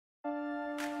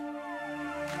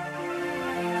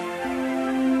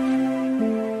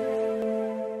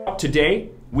today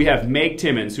we have Meg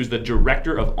Timmons, who's the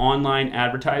Director of Online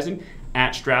Advertising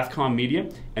at Strathcom Media,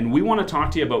 and we want to talk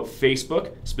to you about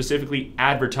Facebook, specifically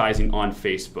advertising on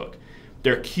Facebook.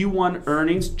 Their Q1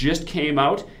 earnings just came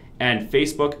out, and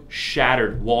Facebook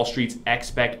shattered Wall Street's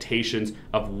expectations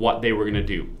of what they were going to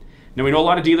do. Now, we know a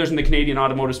lot of dealers in the Canadian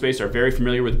automotive space are very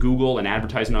familiar with Google and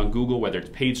advertising on Google, whether it's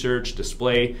paid search,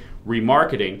 display,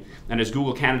 remarketing, and as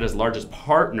Google Canada's largest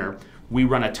partner, we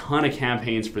run a ton of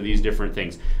campaigns for these different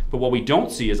things. But what we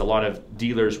don't see is a lot of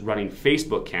dealers running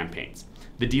Facebook campaigns.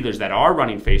 The dealers that are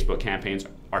running Facebook campaigns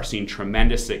are seeing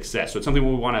tremendous success. So it's something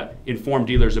we want to inform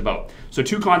dealers about. So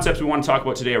two concepts we want to talk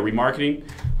about today are remarketing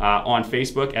on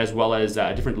Facebook, as well as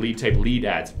different lead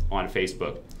ads on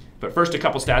Facebook. But first, a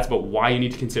couple stats about why you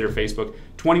need to consider Facebook.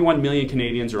 21 million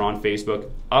Canadians are on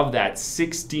Facebook. Of that,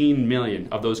 16 million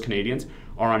of those Canadians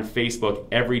are on Facebook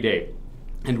every day.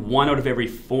 And 1 out of every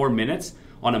 4 minutes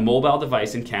on a mobile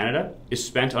device in Canada is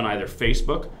spent on either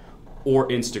Facebook or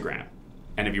Instagram.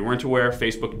 And if you weren't aware,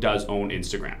 Facebook does own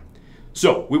Instagram.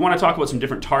 So we want to talk about some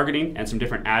different targeting and some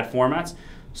different ad formats.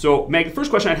 So Meg, the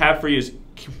first question I have for you is,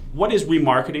 what is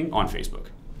remarketing on Facebook?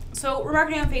 So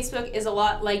remarketing on Facebook is a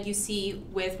lot like you see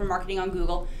with remarketing on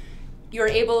Google. You're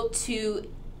able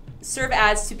to serve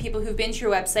ads to people who've been to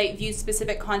your website, view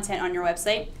specific content on your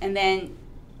website, and then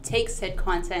take said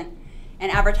content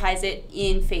and advertise it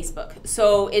in Facebook.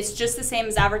 So it's just the same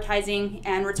as advertising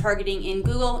and retargeting in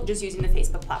Google, just using the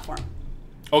Facebook platform.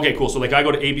 Okay, cool. So like I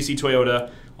go to ABC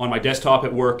Toyota on my desktop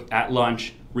at work, at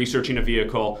lunch, researching a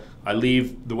vehicle. I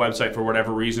leave the website for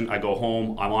whatever reason. I go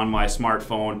home. I'm on my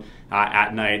smartphone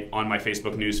at night on my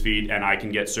Facebook newsfeed, and I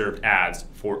can get served ads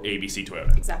for ABC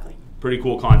Toyota. Exactly. Pretty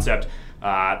cool concept.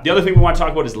 The other thing we want to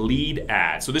talk about is lead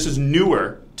ads. So this is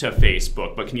newer to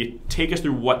Facebook, but can you take us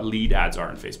through what lead ads are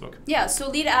in Facebook? Yeah, so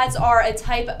lead ads are a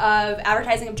type of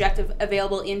advertising objective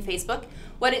available in Facebook.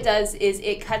 What it does is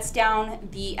it cuts down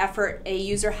the effort a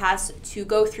user has to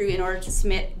go through in order to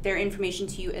submit their information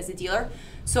to you as a dealer.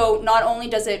 So not only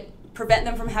does it prevent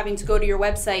them from having to go to your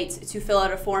website to fill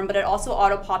out a form, but it also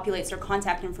auto-populates their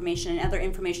contact information and other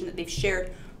information that they've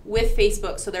shared with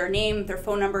Facebook. So their name, their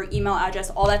phone number, email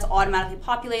address, all that's automatically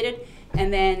populated,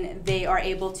 and then they are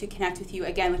able to connect with you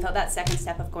again without that second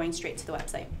step of going straight to the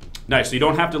website. Nice, so you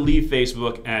don't have to leave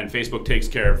Facebook, and Facebook takes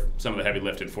care of some of the heavy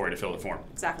lifting for you to fill the form.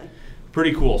 Exactly.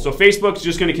 Pretty cool. So Facebook's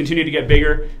just going to continue to get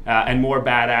bigger and more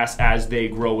badass as they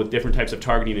grow with different types of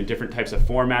targeting and different types of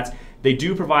formats. They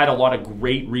do provide a lot of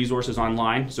great resources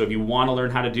online. So if you want to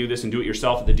learn how to do this and do it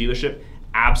yourself at the dealership,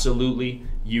 absolutely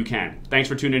you can. Thanks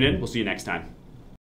for tuning in. We'll see you next time.